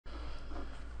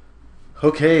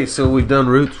Okay, so we've done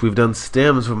roots, we've done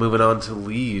stems, we're moving on to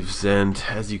leaves, and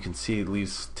as you can see,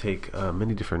 leaves take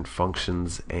many different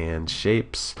functions and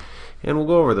shapes, and we'll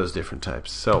go over those different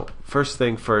types. So, first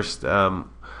thing first,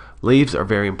 leaves are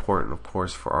very important, of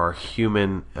course, for our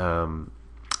human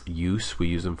use. We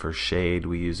use them for shade,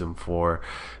 we use them for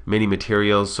many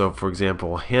materials. So, for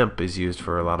example, hemp is used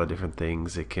for a lot of different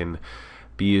things. It can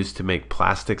be used to make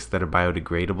plastics that are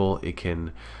biodegradable. It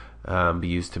can be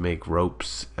used to make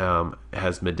ropes. It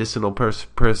has medicinal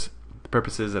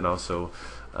purposes and also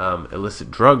illicit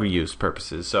drug use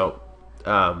purposes. So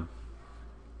we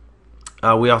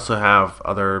also have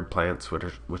other plants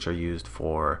which are used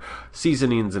for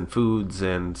seasonings and foods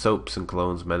and soaps and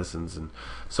colognes, medicines, and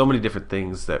so many different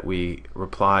things that we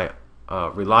rely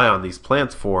on these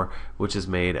plants for, which is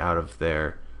made out of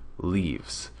their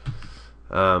leaves.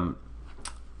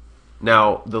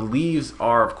 Now, the leaves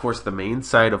are, of course, the main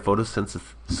site of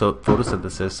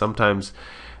photosynthesis. Sometimes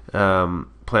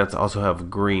plants also have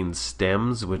green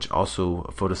stems, which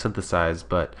also photosynthesize,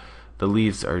 but the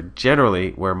leaves are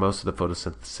generally where most of the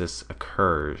photosynthesis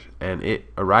occurs, and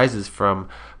it arises from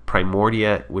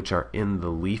primordia, which are in the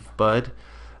leaf bud.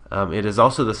 It is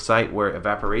also the site where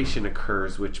evaporation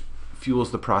occurs, which fuels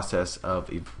the process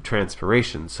of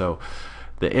transpiration. So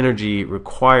the energy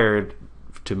required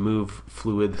to move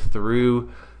fluid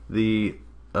through the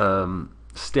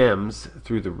stems,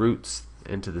 through the roots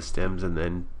into the stems, and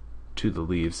then to the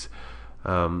leaves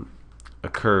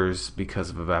occurs because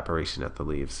of evaporation at the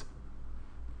leaves.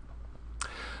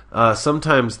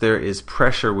 Sometimes there is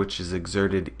pressure which is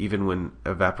exerted even when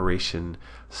evaporation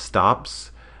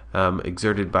stops,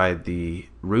 exerted by the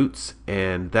roots,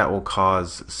 and that will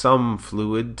cause some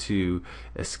fluid to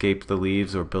escape the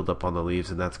leaves or build up on the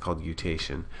leaves, and that's called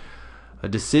eutation.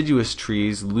 Deciduous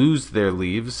trees lose their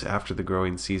leaves after the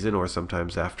growing season, or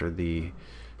sometimes after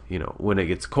when it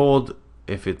gets cold,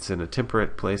 if it's in a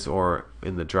temperate place, or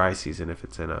in the dry season if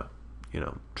it's in a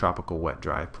tropical wet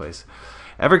dry place.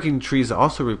 Evergreen trees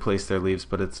also replace their leaves,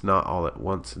 but it's not all at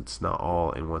once. It's not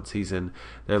all in one season.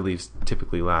 Their leaves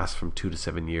typically last from 2 to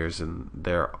 7 years, and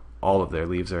all of their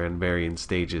leaves are in varying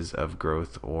stages of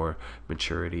growth or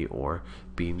maturity or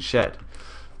being shed.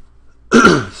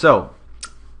 So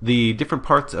the different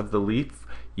parts of the leaf,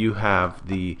 you have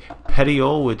the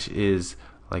petiole, which is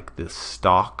like the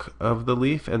stalk of the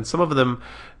leaf, and some of them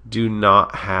do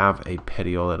not have a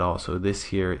petiole at all. So this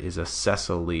here is a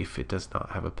sessile leaf. It does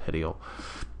not have a petiole.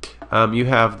 You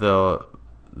have the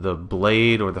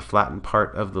blade or the flattened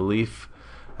part of the leaf,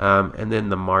 and then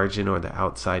the margin or the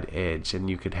outside edge. And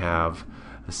you could have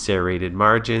serrated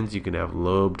margins. You can have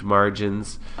lobed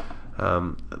margins.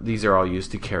 These are all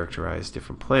used to characterize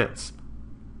different plants.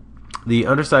 The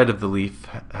underside of the leaf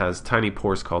has tiny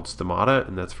pores called stomata,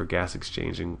 and that's for gas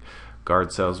exchanging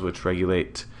guard cells, which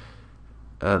regulate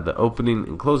the opening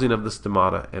and closing of the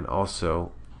stomata and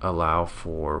also allow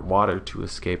for water to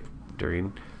escape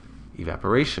during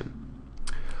evaporation.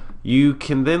 You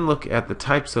can then look at the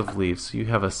types of leaves. So you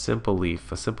have a simple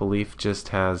leaf. A simple leaf just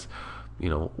has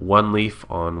one leaf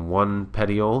on one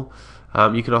petiole.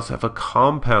 You can also have a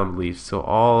compound leaf.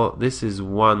 So this is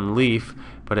one leaf,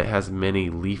 but it has many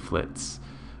leaflets.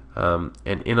 And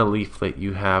in a leaflet,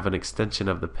 you have an extension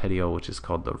of the petiole, which is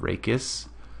called the rachis.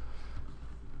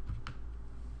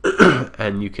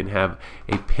 And you can have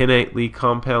a pinnately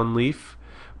compound leaf,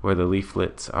 where the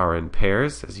leaflets are in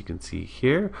pairs, as you can see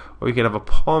here. Or you can have a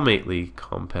palmately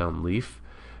compound leaf,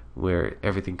 where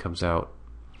everything comes out,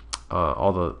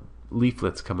 all the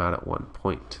leaflets come out at one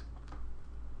point.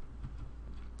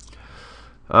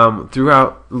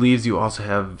 Throughout leaves, you also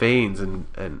have veins,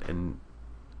 and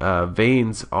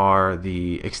veins are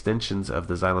the extensions of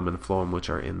the xylem and phloem, which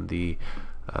are in the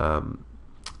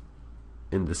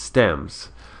stems.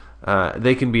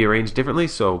 They can be arranged differently.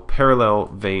 So parallel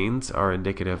veins are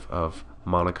indicative of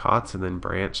monocots, and then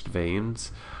branched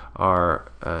veins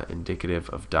are indicative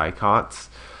of dicots.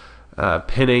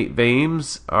 Pinnate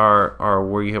veins are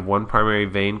where you have one primary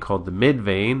vein called the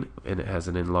midvein, and it has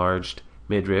an enlarged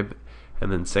midrib, and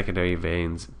then secondary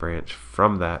veins branch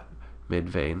from that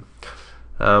midvein.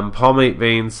 Palmate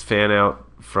veins fan out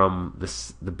from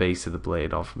the base of the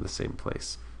blade, all from the same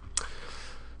place.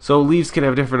 So leaves can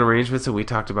have different arrangements, and we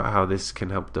talked about how this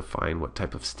can help define what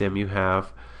type of stem you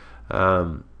have.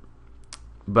 But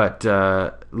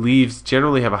leaves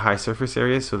generally have a high surface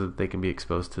area so that they can be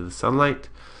exposed to the sunlight.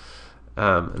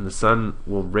 And the sun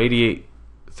will radiate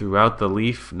throughout the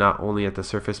leaf, not only at the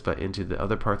surface, but into the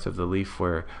other parts of the leaf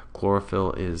where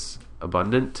chlorophyll is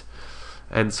abundant.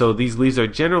 And so these leaves are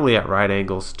generally at right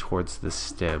angles towards the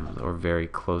stem, or very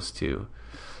close to.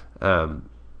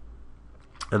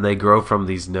 and they grow from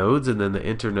these nodes, and then the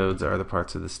internodes are the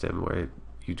parts of the stem where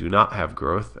you do not have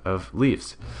growth of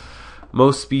leaves.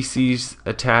 Most species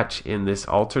attach in this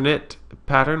alternate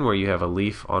pattern where you have a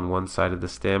leaf on one side of the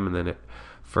stem and then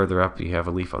further up you have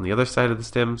a leaf on the other side of the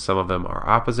stem. Some of them are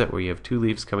opposite, where you have two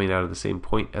leaves coming out of the same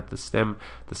point at the stem,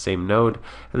 the same node.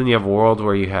 And then you have a world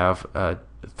where you have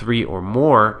 3 or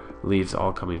more leaves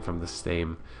all coming from the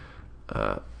same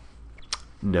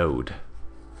node.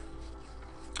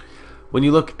 When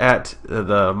you look at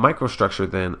the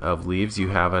microstructure then of leaves, you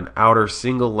have an outer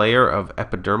single layer of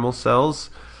epidermal cells,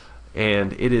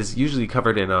 and it is usually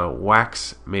covered in a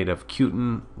wax made of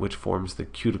cutin, which forms the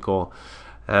cuticle.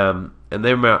 And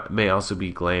there may also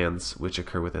be glands which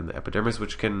occur within the epidermis,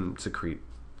 which can secrete,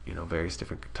 various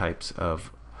different types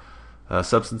of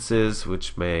substances,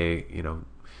 which may,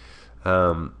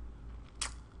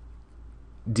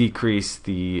 decrease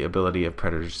the ability of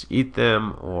predators to eat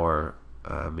them, or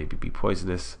maybe be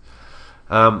poisonous.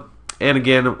 And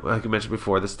again, like I mentioned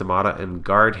before, the stomata and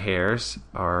guard hairs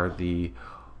are the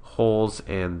holes,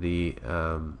 and the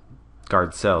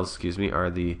guard cells, are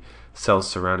the cells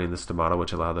surrounding the stomata,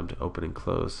 which allow them to open and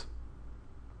close.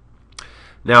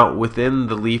 Now, within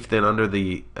the leaf, then under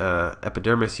the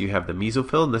epidermis, you have the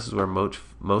mesophyll, and this is where most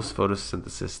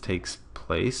photosynthesis takes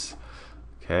place.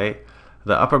 Okay,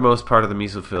 the uppermost part of the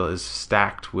mesophyll is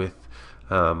stacked with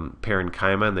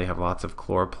parenchyma, and they have lots of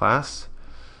chloroplasts.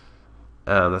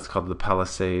 That's called the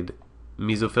palisade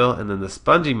mesophyll, and then the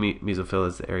spongy mesophyll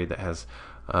is the area that has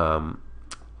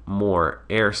more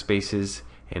air spaces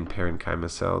and parenchyma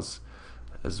cells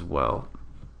as well.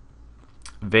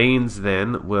 Veins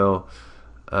then will,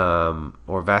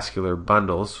 or vascular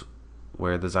bundles,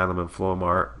 where the xylem and phloem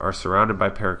are surrounded by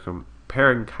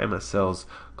parenchyma cells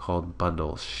called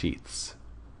bundle sheaths.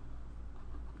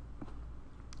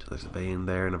 So there's a vein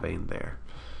there and a vein there.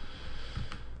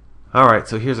 Alright,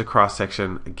 so here's a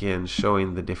cross-section, again,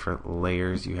 showing the different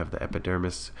layers. You have the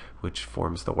epidermis, which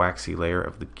forms the waxy layer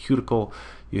of the cuticle.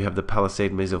 You have the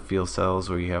palisade mesophyll cells,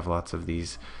 where you have lots of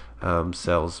these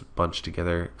cells bunched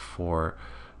together for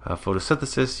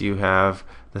photosynthesis. You have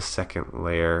the second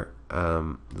layer,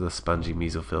 the spongy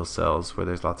mesophyll cells, where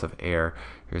there's lots of air.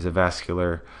 Here's a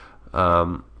vascular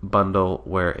bundle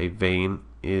where a vein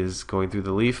is going through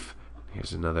the leaf.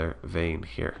 Here's another vein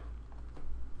here.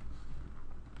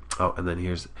 Oh, and then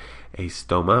here's a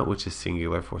stoma, which is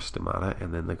singular for stomata,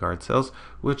 and then the guard cells,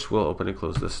 which will open and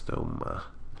close the stoma.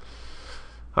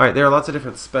 Alright, there are lots of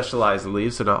different specialized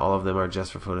leaves, so not all of them are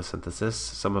just for photosynthesis.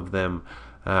 Some of them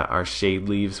are shade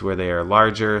leaves, where they are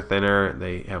larger, thinner,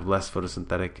 they have less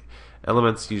photosynthetic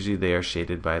elements. Usually they are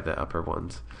shaded by the upper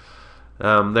ones.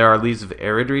 There are leaves of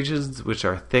arid regions, which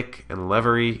are thick and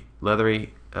leathery.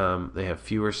 They have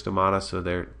fewer stomata, so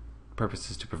their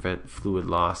purpose is to prevent fluid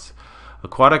loss.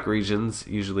 Aquatic regions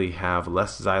usually have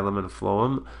less xylem and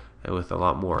phloem, with a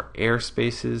lot more air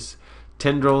spaces.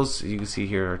 Tendrils, you can see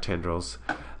here are tendrils.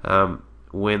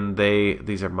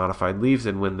 These are modified leaves,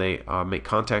 and when they make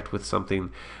contact with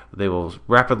something, they will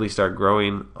rapidly start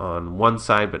growing on one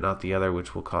side but not the other,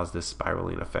 which will cause this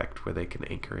spiraling effect where they can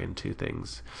anchor into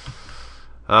things.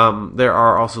 There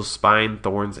are also spine,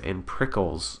 thorns, and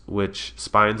prickles, which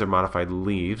spines are modified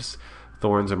leaves,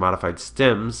 thorns are modified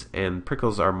stems, and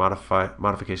prickles are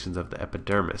modifications of the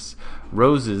epidermis.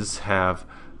 Roses have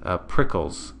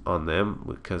prickles on them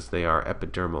because they are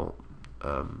epidermal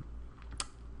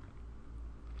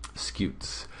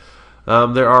scutes.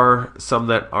 There are some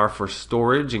that are for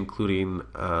storage, including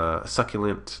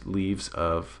succulent leaves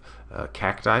of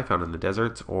cacti found in the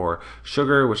deserts, or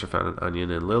sugar, which are found in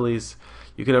onion and lilies.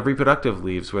 You can have reproductive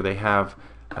leaves, where they have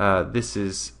this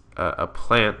is a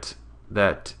plant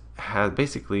that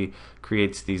basically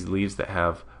creates these leaves that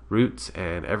have roots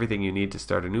and everything you need to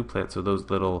start a new plant. So those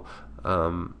little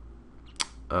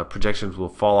projections will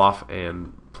fall off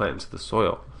and plant into the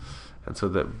soil, and so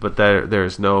but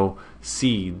there's no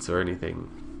seeds or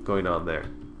anything going on there.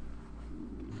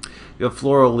 You have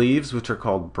floral leaves, which are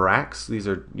called bracts. These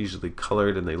are usually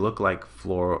colored and they look like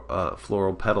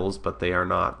floral petals, but they are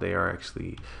not. They are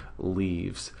actually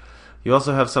leaves. You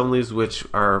also have some leaves which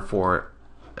are for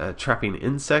trapping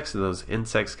insects, and those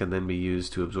insects can then be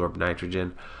used to absorb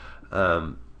nitrogen.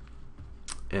 And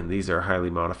these are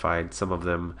highly modified. Some of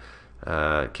them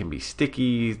can be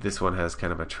sticky. This one has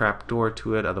kind of a trap door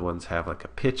to it. Other ones have like a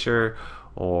pitcher,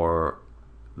 or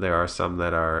there are some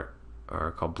that are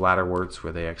called bladderworts,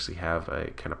 where they actually have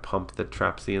a kind of pump that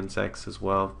traps the insects as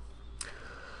well.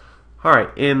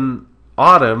 Alright, in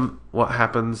autumn, what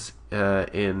happens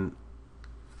in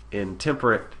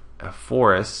temperate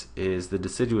forests is the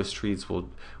deciduous trees will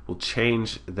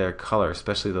change their color,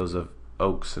 especially those of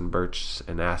oaks and birch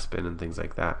and aspen and things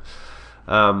like that.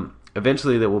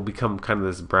 Eventually, that will become kind of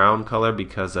this brown color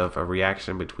because of a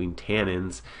reaction between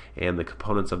tannins and the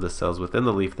components of the cells within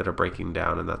the leaf that are breaking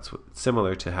down, and that's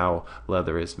similar to how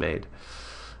leather is made.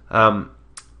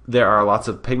 There are lots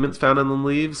of pigments found in the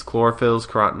leaves. Chlorophylls,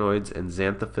 carotenoids, and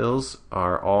xanthophylls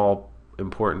are all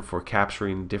important for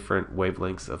capturing different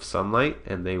wavelengths of sunlight,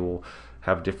 and they will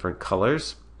have different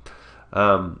colors.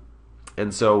 And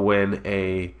so when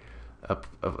a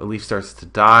leaf starts to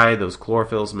die, those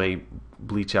chlorophylls may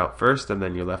bleach out first, and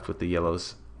then you're left with the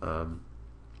yellows.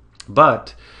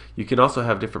 But you can also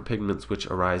have different pigments which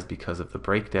arise because of the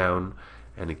breakdown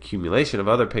and accumulation of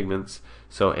other pigments.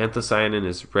 So anthocyanin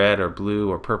is red or blue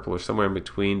or purple or somewhere in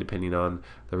between, depending on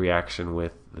the reaction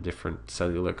with the different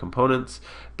cellular components.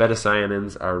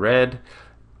 Beta-cyanins are red.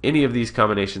 Any of these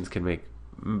combinations can make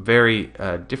very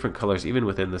different colors even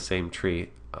within the same tree.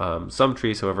 Some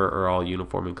trees, however, are all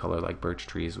uniform in color, like birch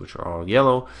trees, which are all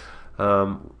yellow.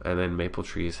 And then maple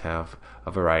trees have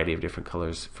a variety of different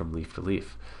colors from leaf to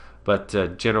leaf.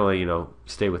 But generally,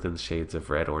 stay within the shades of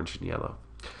red, orange, and yellow.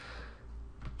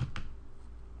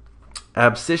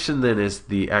 Abscission then is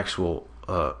the actual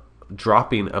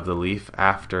dropping of the leaf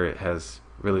after it has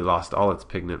really lost all its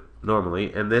pigment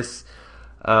normally. And this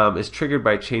is triggered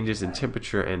by changes in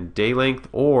temperature and day length,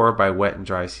 or by wet and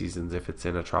dry seasons if it's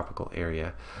in a tropical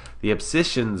area. The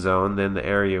abscission zone, then the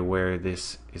area where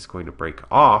this is going to break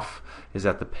off, is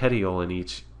at the petiole in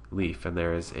each leaf. And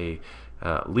there is a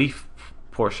leaf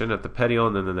portion at the petiole,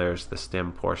 and then there's the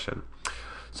stem portion.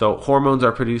 So hormones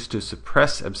are produced to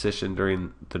suppress abscission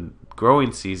during the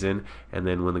growing season, and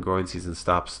then when the growing season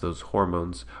stops, those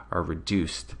hormones are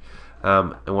reduced.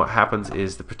 And what happens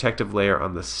is the protective layer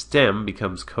on the stem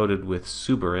becomes coated with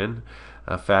suberin,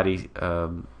 a fatty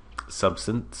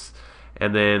substance,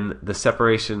 and then the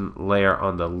separation layer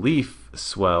on the leaf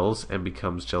swells and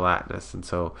becomes gelatinous. And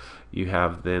so you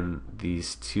have then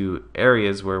these two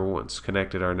areas where once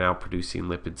connected are now producing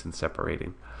lipids and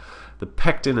separating. The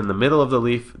pectin in the middle of the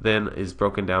leaf then is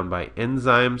broken down by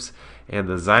enzymes, and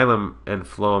the xylem and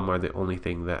phloem are the only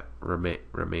thing that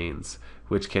remains,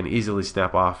 which can easily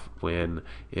snap off when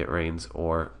it rains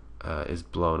or is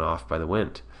blown off by the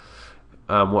wind.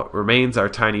 What remains are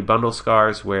tiny bundle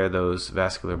scars where those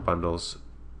vascular bundles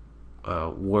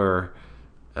were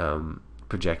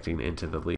projecting into the leaf.